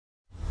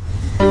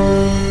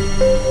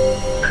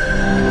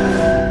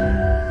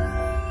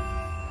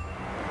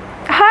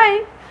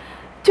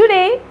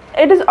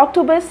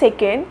October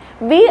 2nd,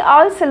 we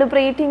are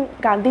celebrating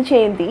Gandhi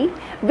Jayanti.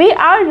 We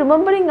are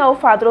remembering our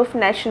father of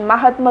nation,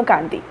 Mahatma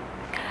Gandhi.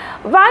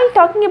 While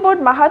talking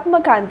about Mahatma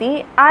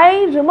Gandhi,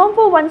 I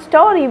remember one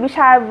story which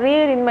I have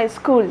read in my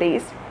school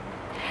days.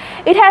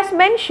 It has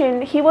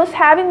mentioned he was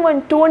having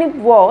one tonic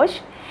watch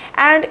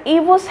and he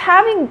was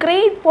having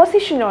great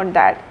position on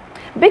that,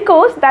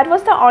 because that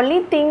was the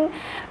only thing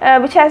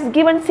which has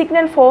given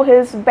signal for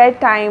his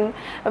bedtime,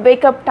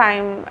 wake up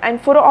time,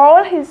 and for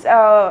all his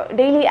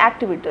daily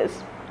activities.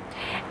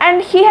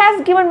 And he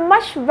has given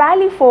much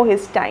value for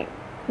his time,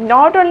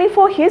 not only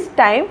for his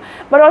time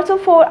but also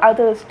for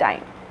others'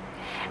 time.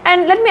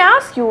 And let me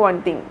ask you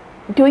one thing,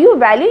 do you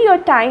value your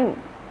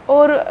time,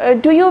 or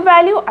do you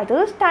value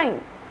others'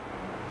 time?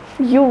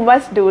 You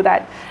must do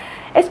that,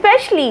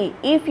 especially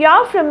if you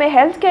are from a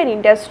healthcare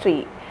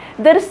industry.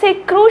 There is a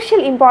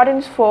crucial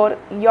importance for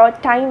your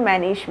time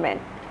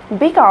management,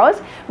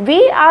 because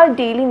we are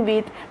dealing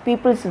with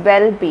people's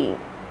well-being.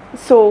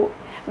 So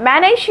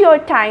manage your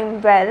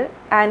time well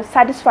and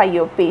satisfy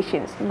your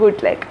patients.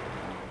 Good luck.